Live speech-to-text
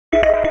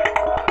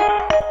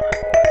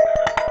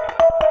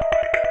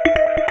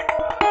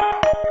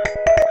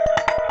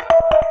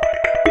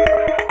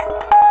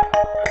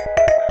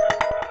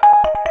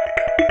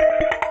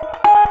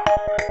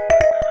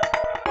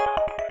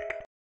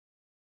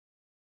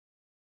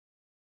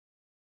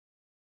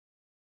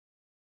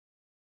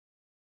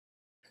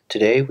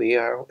Today we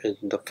are in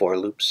the for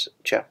loops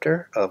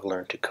chapter of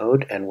Learn to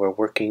Code, and we're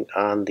working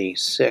on the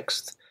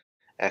sixth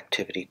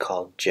activity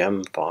called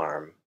Gem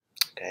Farm.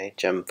 Okay,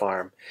 Gem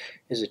Farm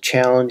is a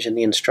challenge, and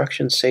the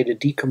instructions say to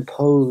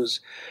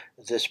decompose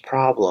this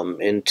problem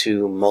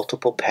into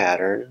multiple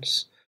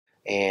patterns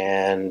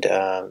and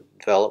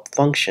develop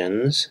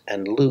functions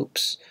and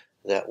loops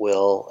that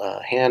will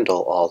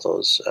handle all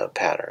those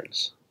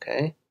patterns.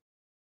 Okay,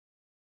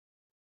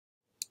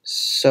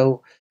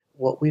 so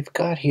what we've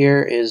got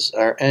here is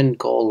our end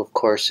goal, of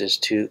course, is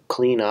to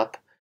clean up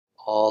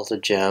all the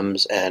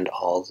gems and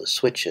all the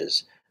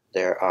switches.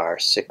 There are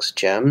 6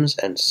 gems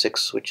and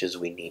 6 switches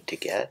we need to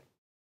get.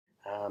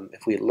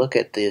 If we look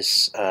at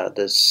this,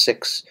 the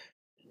 6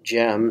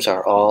 gems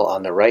are all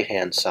on the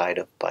right-hand side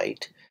of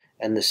byte,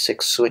 and the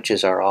 6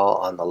 switches are all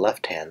on the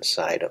left-hand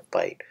side of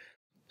byte.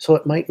 So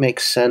it might make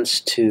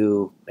sense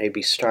to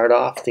maybe start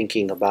off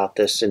thinking about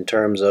this in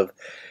terms of,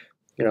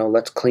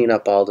 let's clean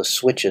up all the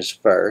switches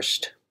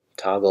first,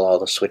 toggle all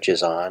the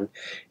switches on,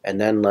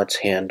 and then let's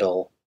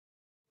handle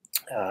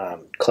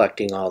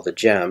collecting all the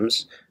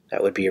gems.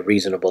 That would be a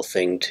reasonable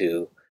thing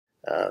to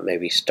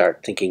maybe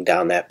start thinking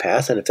down that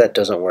path. And if that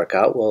doesn't work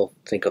out, we'll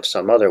think of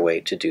some other way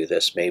to do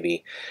this.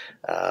 Maybe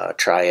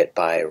try it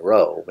by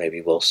row. Maybe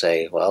we'll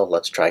say, well,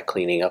 let's try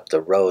cleaning up the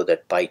row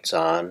that byte's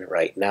on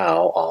right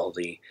now, all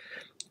the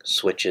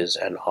switches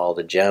and all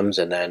the gems,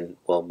 and then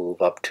we'll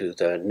move up to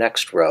the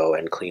next row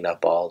and clean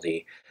up all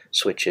the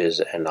switches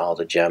and all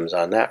the gems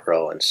on that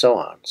row, and so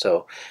on.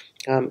 So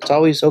it's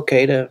always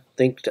okay to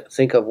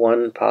think of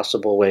one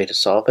possible way to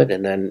solve it,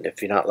 and then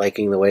if you're not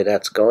liking the way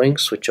that's going,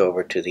 switch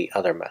over to the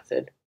other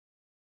method.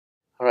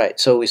 All right,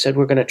 so we said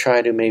we're going to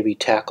try to maybe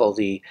tackle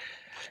the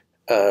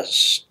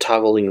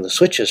toggling the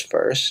switches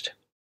first.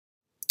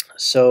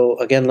 So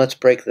again, let's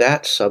break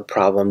that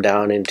subproblem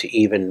down into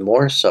even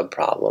more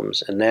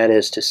subproblems, and that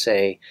is to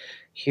say,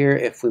 here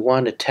if we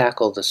want to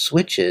tackle the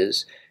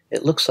switches,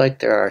 it looks like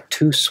there are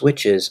 2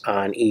 switches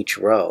on each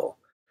row.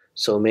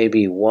 So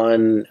maybe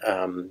one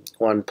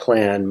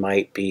plan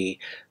might be,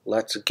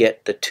 let's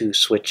get the 2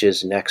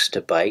 switches next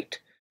to byte,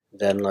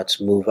 then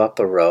let's move up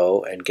a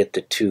row and get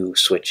the 2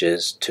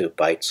 switches to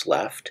byte's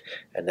left,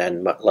 and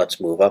then let's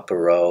move up a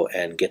row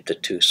and get the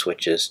 2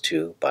 switches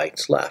to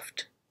byte's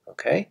left.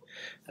 Okay,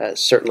 that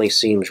certainly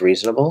seems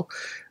reasonable.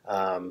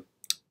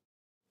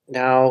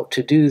 Now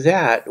to do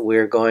that,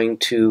 we're going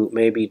to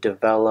maybe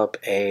develop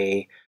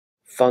a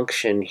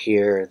function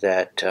here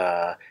that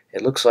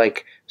it looks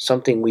like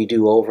something we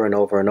do over and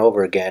over and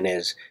over again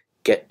is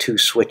get 2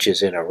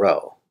 switches in a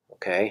row.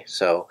 Okay,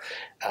 so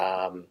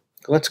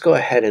let's go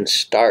ahead and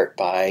start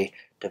by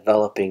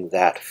developing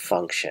that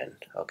function.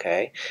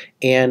 Okay,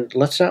 and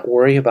let's not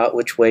worry about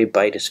which way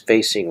byte is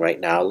facing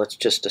right now. Let's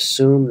just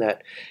assume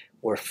that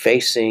we're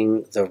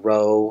facing the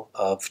row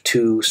of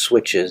 2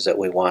 switches that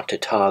we want to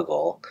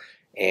toggle,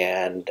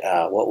 and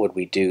what would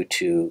we do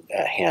to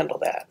handle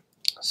that?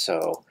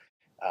 So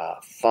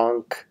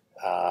func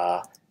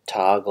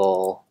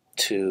toggle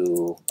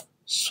 2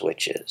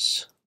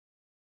 switches.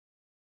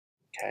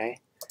 Okay,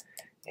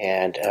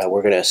 and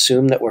we're going to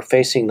assume that we're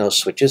facing those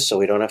switches so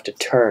we don't have to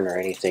turn or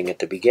anything at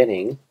the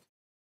beginning.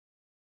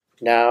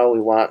 Now we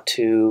want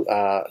to,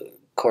 of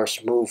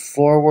course, move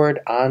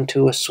forward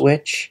onto a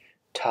switch,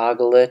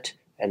 toggle it,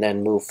 and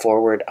then move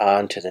forward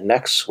on to the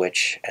next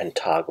switch and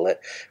toggle it.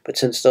 But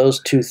since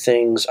those 2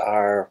 things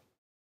are,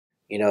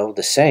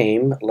 the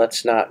same,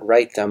 let's not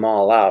write them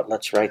all out.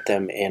 Let's write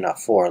them in a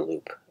for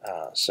loop.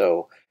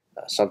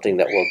 Something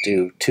that will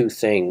do 2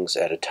 things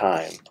at a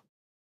time.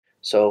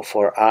 So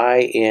for I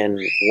in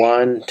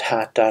 1 ...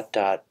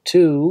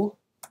 2,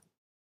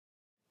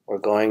 we're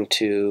going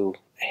to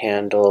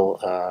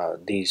handle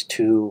these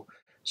 2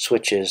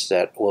 switches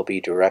that will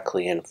be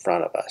directly in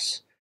front of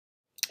us.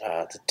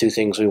 The 2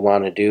 things we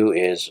want to do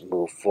is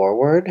move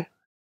forward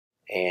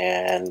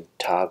and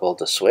toggle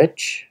the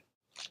switch.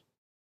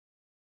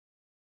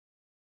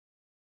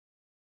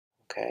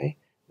 Okay.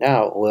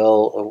 Now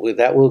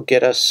that will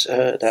get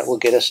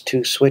us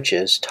 2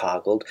 switches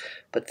toggled,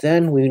 but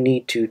then we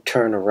need to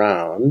turn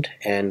around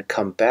and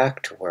come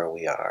back to where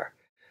we are.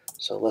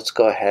 So let's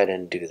go ahead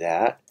and do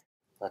that.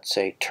 Let's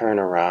say turn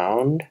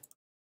around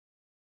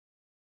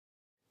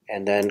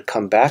and then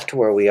come back to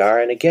where we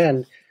are, and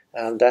again,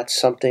 that's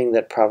something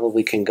that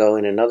probably can go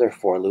in another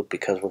for loop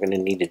because we're going to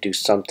need to do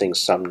something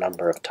some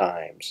number of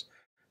times.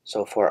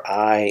 So for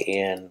I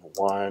in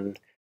 1 ...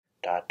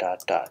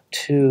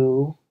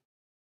 2,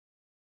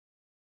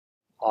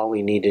 all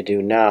we need to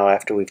do now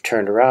after we've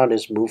turned around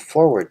is move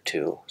forward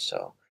 2.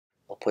 So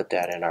we'll put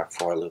that in our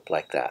for loop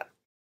like that.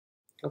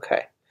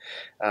 Okay.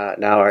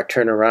 Now our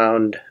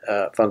turnaround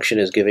function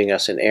is giving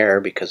us an error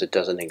because it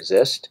doesn't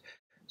exist.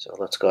 So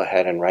let's go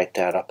ahead and write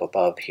that up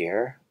above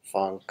here.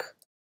 Func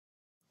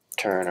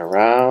turn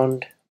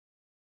around,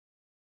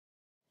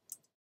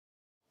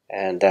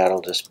 and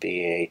that'll just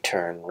be a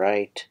turn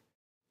right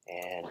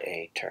and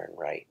a turn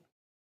right.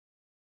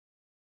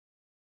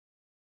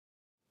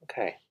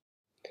 Okay.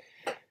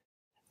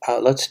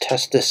 Let's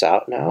test this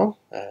out now.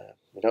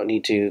 We don't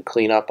need to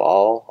clean up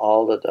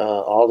all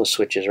the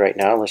switches right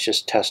now. Let's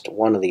just test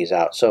one of these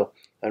out. So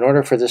in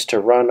order for this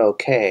to run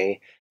okay,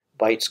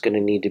 Byte's going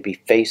to need to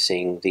be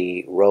facing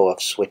the row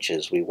of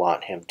switches we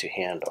want him to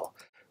handle.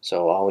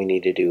 So all we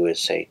need to do is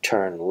say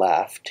turn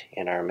left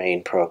in our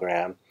main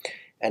program,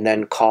 and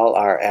then call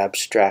our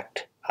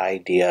abstract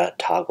idea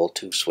toggle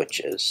two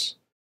switches.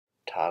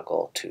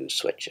 Toggle two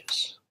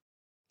switches.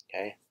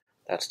 Okay,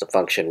 that's the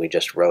function we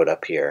just wrote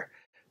up here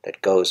that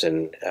goes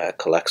and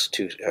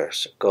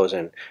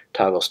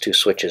toggles two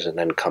switches and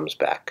then comes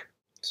back.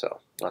 So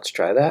let's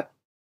try that.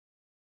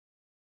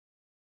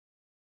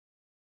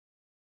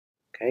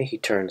 Okay, he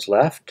turns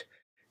left.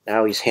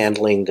 Now he's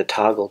handling the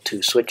toggle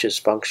two switches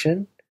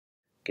function.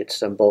 Gets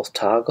them both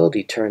toggled.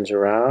 He turns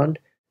around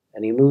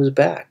and he moves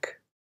back.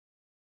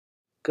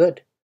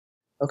 Good.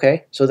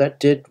 Okay, so that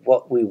did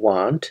what we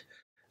want.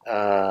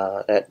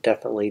 That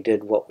definitely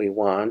did what we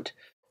want.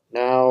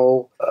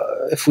 Now,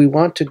 if we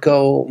want to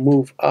go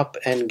move up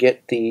and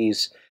get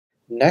these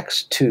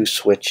next two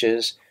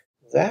switches,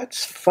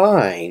 that's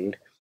fine.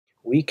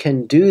 We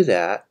can do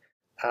that.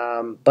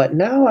 But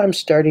now I'm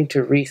starting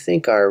to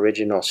rethink our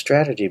original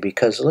strategy,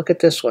 because look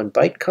at this one.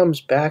 Byte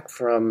comes back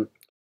from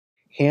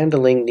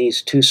handling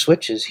these two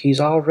switches.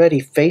 He's already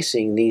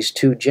facing these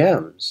two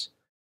gems.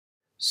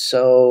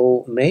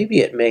 So maybe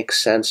it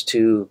makes sense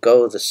to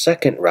go the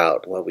second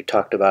route, what we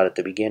talked about at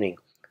the beginning.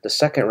 The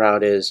second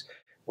route is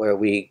where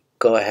we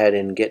go ahead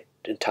and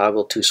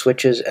toggle two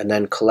switches and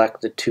then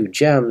collect the two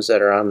gems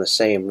that are on the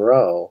same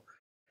row,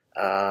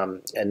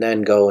 and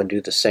then go and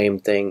do the same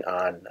thing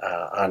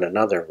on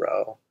another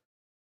row.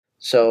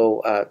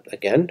 So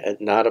again,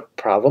 not a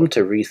problem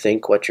to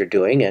rethink what you're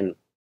doing, and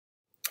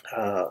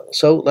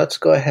so let's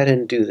go ahead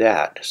and do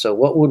that. So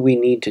what would we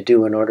need to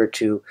do in order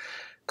to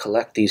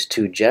collect these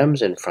two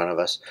gems in front of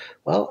us?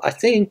 Well, I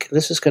think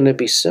this is going to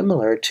be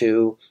similar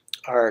to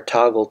our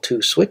toggle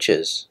two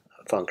switches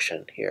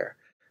function here.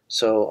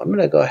 So I'm going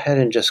to go ahead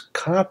and just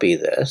copy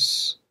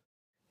this,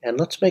 and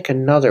let's make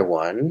another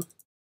one.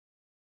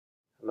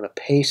 I'm going to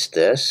paste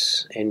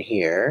this in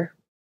here,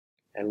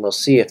 and we'll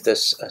see if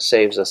this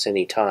saves us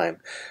any time.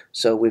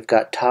 So we've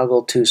got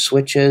toggle two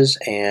switches,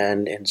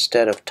 and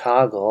instead of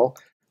toggle,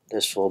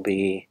 this will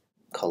be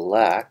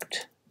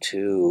collect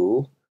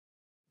two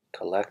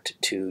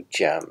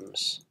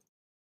gems.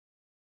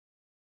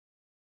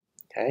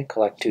 Okay,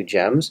 collect two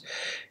gems.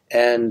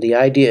 And the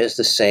idea is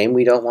the same.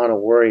 We don't want to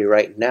worry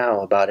right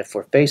now about if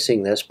we're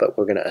facing this, but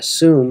we're going to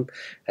assume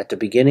at the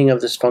beginning of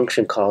this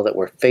function call that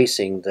we're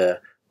facing the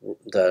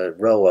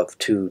row of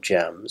two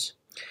gems.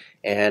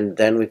 And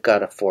then we've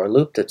got a for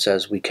loop that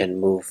says we can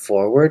move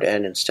forward,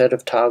 and instead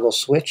of toggle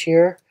switch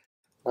here,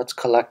 let's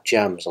collect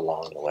gems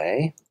along the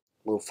way.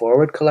 Move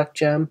forward, collect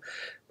gem,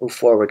 move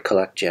forward,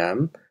 collect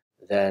gem,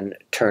 then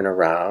turn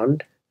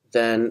around,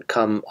 then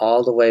come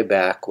all the way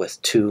back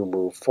with two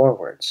move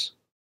forwards.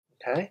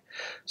 Okay,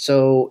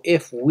 so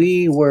if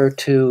we were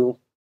to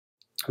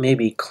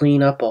maybe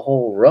clean up a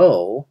whole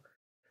row,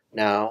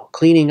 now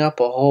cleaning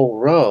up a whole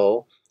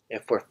row,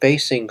 if we're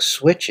facing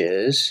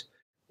switches,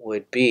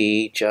 would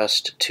be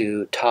just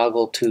to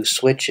toggle two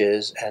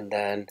switches and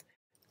then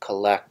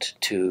collect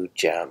two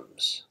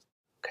gems.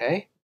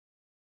 Okay,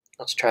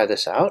 let's try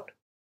this out.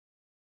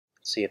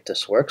 See if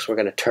this works. We're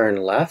going to turn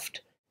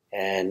left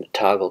and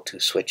toggle two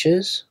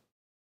switches.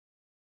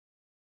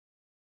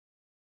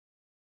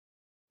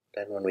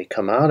 Then when we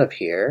come out of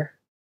here,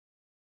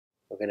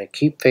 we're going to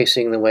keep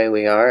facing the way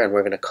we are, and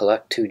we're going to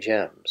collect two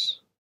gems.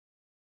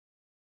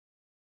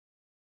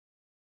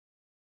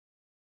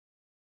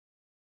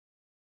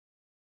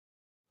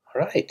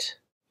 All right,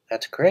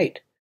 that's great.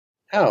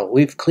 Now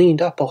we've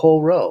cleaned up a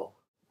whole row,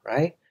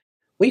 right?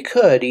 We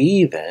could,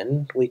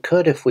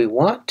 if we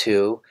want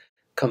to,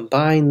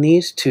 combine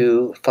these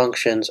two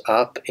functions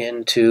up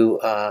into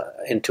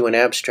an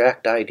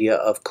abstract idea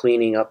of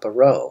cleaning up a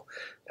row.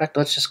 In fact,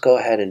 let's just go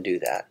ahead and do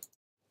that.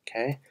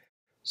 Okay,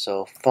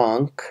 so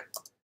func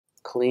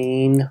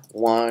clean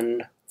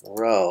one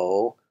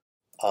row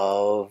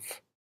of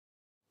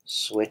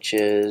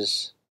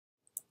switches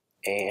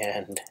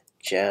and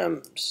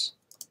gems.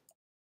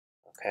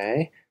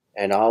 Okay,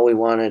 and all we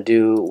want to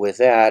do with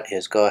that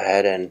is go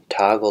ahead and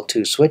toggle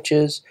two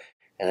switches,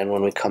 and then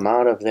when we come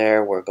out of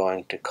there, we're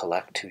going to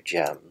collect two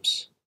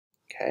gems.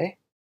 Okay,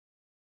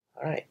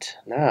 all right,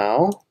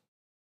 now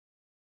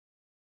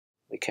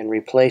we can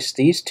replace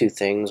these two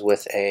things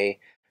with a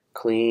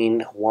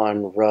clean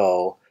one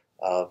row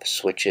of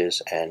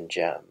switches and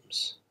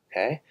gems.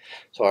 Okay,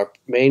 so our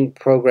main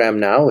program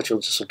now, which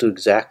will just do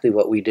exactly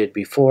what we did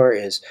before,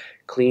 is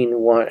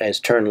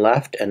turn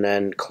left and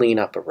then clean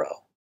up a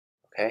row.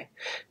 Okay,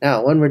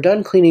 now when we're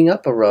done cleaning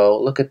up a row,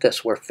 look at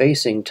this, we're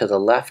facing to the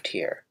left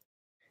here.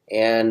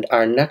 And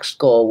our next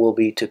goal will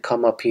be to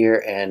come up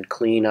here and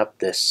clean up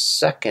this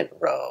second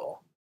row.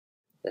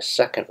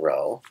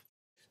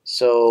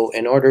 So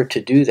in order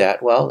to do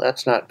that, well,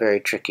 that's not very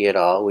tricky at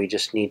all. We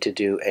just need to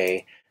do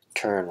a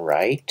turn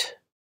right,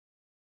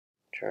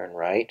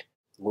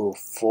 move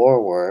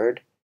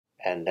forward,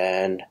 and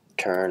then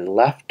turn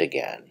left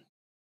again.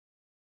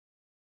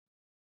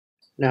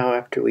 Now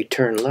after we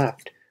turn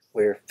left,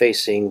 we're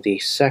facing the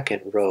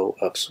second row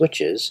of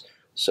switches,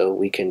 so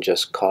we can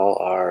just call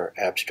our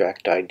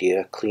abstract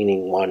idea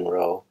cleaning one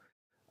row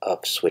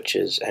of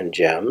switches and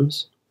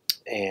gems.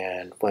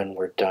 And when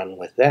we're done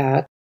with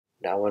that,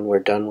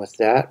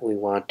 we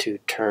want to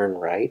turn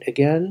right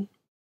again,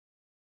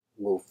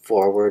 move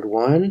forward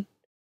one,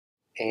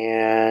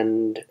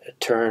 and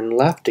turn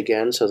left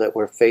again so that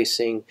we're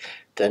facing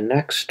the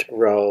next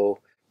row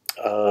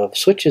of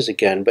switches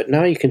again. But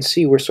now you can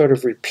see we're sort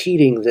of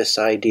repeating this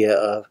idea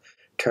of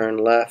turn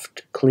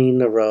left, clean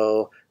the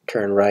row,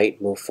 turn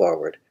right, move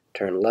forward.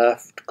 Turn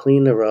left,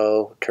 clean the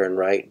row, turn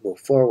right, move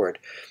forward.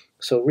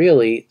 So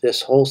really,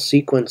 this whole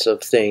sequence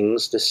of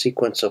things, this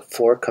sequence of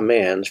 4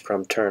 commands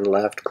from turn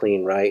left,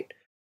 clean right,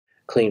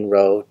 clean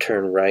row,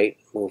 turn right,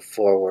 move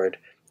forward,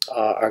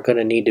 are going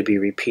to need to be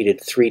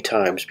repeated 3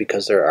 times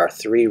because there are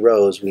 3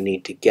 rows we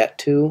need to get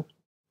to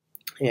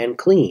and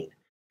clean.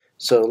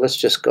 So let's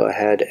just go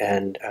ahead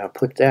and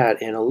put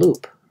that in a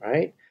loop,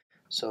 right?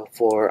 So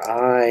for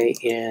I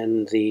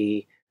in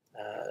the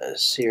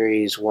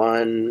series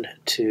 1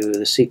 to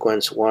the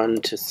sequence 1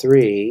 to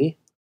 3,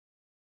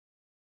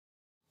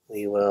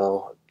 we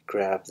will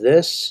grab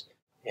this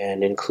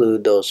and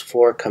include those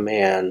 4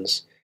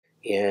 commands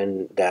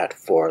in that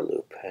for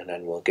loop. And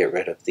then we'll get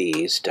rid of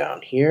these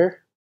down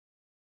here.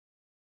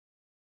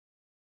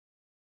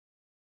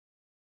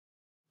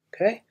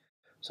 Okay,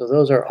 so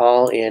those are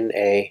all in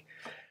a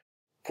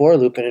for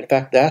loop, and in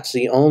fact that's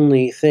the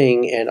only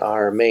thing in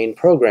our main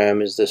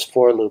program is this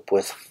for loop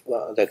with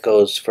that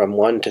goes from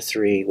 1 to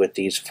 3 with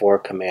these 4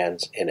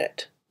 commands in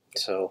it.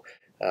 So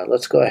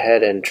let's go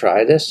ahead and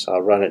try this.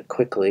 I'll run it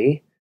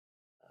quickly.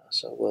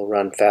 So we'll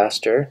run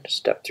faster to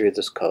step through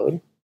this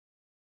code.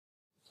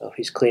 So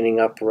he's cleaning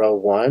up row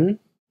 1,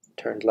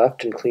 turned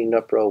left and cleaned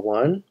up row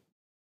 1.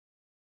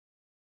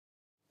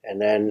 And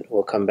then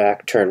we'll come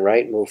back, turn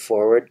right, move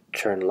forward,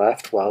 turn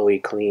left while we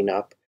clean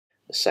up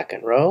the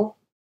second row.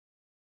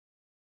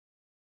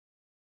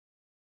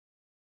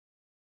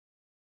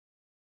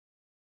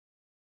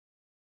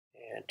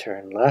 And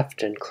turn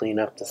left and clean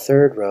up the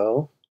third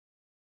row.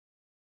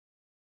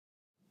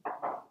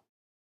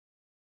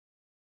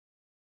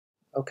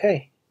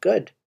 Okay,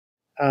 good.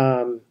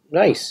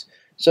 Nice.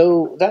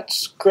 So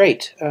that's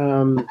great.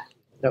 That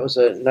was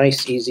a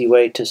nice, easy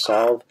way to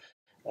solve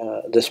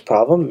this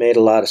problem. Made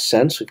a lot of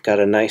sense. We've got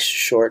a nice,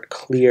 short,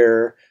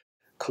 clear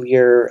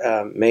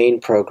main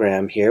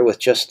program here with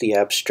just the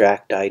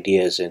abstract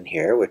ideas in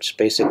here, which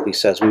basically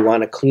says we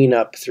want to clean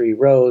up 3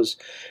 rows,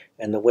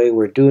 and the way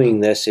we're doing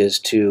this is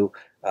to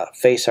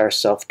face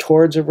ourselves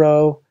towards a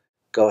row,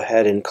 go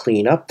ahead and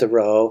clean up the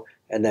row,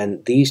 and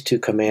then these 2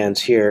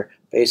 commands here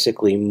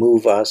basically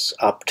move us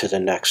up to the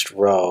next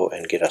row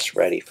and get us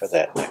ready for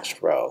that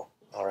next row.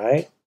 All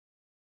right?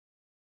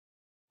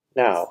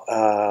 Now,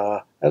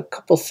 a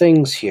couple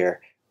things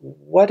here.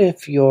 What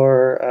if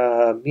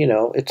you're,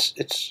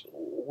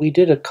 we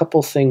did a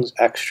couple things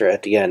extra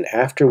at the end.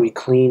 After we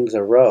cleaned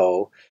the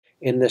row,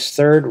 in this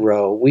third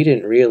row, we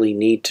didn't really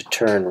need to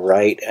turn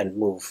right and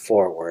move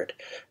forward.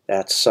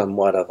 That's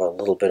somewhat of a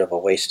little bit of a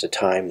waste of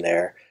time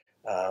there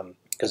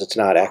because it's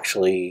not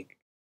actually,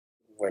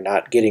 we're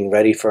not getting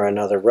ready for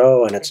another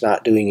row and it's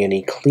not doing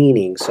any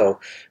cleaning. So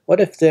what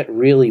if that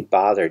really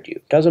bothered you?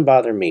 It doesn't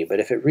bother me, but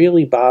if it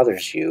really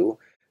bothers you,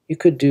 you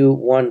could do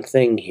one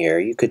thing here.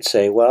 You could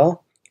say,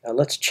 well,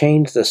 let's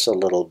change this a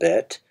little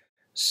bit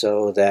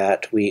so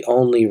that we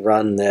only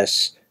run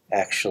this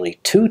actually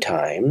 2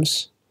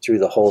 times through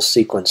the whole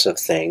sequence of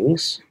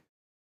things.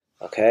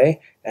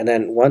 Okay, and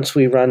then once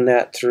we run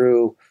that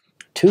through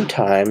 2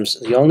 times,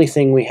 the only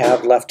thing we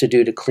have left to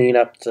do to clean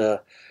up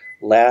the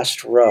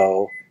last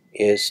row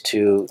is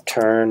to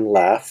turn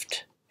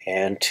left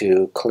and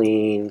to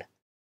clean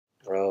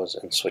rows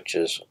and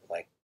switches,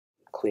 like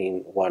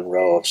clean 1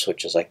 row of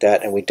switches like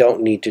that, and we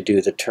don't need to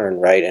do the turn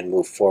right and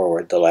move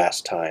forward the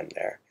last time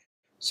there.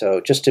 So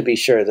just to be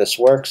sure this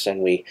works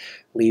and we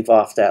leave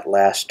off that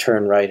last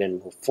turn right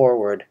and move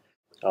forward,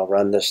 I'll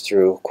run this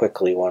through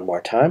quickly one more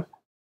time.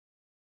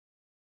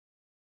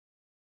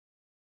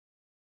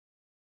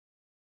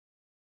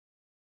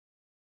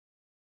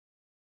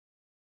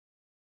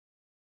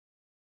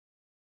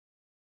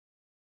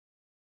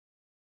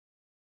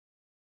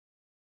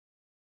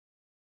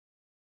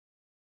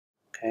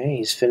 Okay,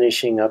 he's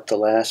finishing up the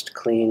last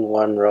clean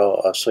 1 row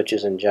of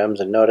switches and gems,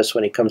 and notice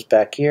when he comes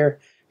back here,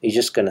 he's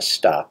just going to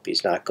stop.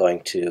 He's not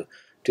going to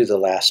do the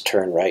last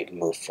turn right and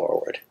move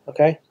forward.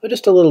 Okay, so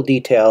just a little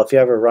detail. If you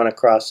ever run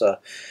across a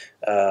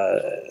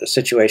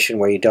situation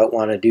where you don't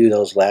want to do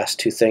those last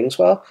 2 things,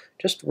 well,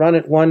 just run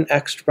it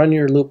run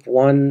your loop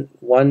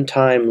one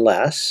time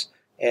less,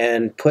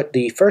 and put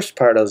the first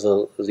part of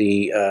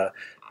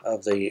the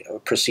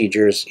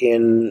procedures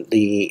in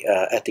the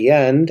at the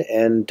end,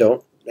 and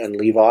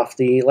leave off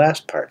the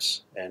last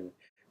parts, and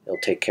it'll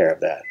take care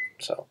of that.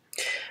 So,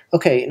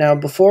 okay, now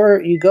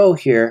before you go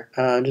here,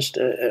 just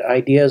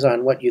ideas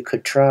on what you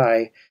could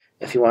try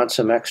if you want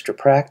some extra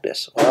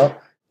practice.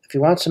 Well, if you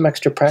want some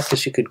extra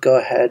practice, you could go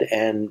ahead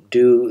and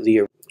do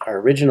the our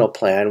original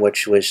plan,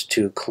 which was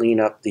to clean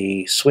up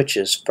the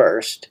switches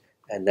first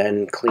and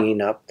then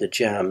clean up the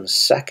gems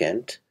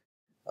second.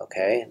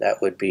 Okay, that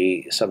would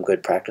be some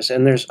good practice.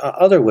 And there's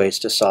other ways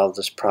to solve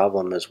this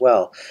problem as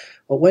well.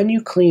 But when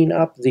you clean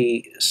up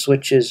the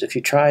switches, if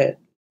you try it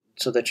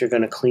so that you're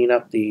going to clean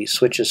up the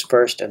switches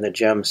first and the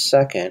gems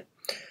second,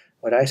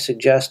 what I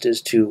suggest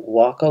is to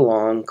walk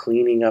along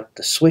cleaning up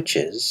the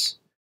switches,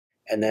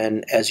 and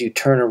then as you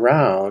turn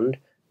around,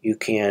 you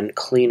can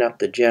clean up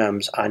the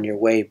gems on your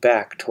way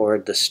back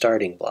toward the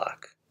starting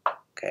block.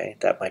 Okay,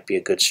 that might be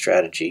a good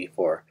strategy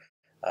for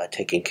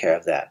taking care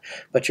of that.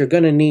 But you're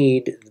going to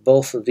need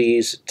both of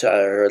these,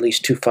 or at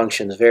least two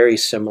functions very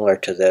similar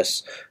to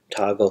this: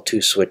 toggle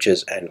two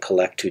switches and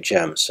collect two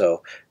gems.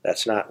 So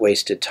that's not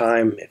wasted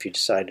time. If you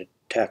decide to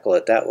tackle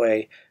it that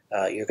way,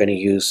 you're going to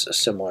use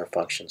similar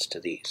functions to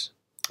these.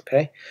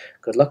 Okay,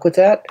 good luck with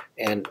that,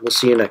 and we'll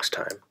see you next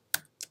time.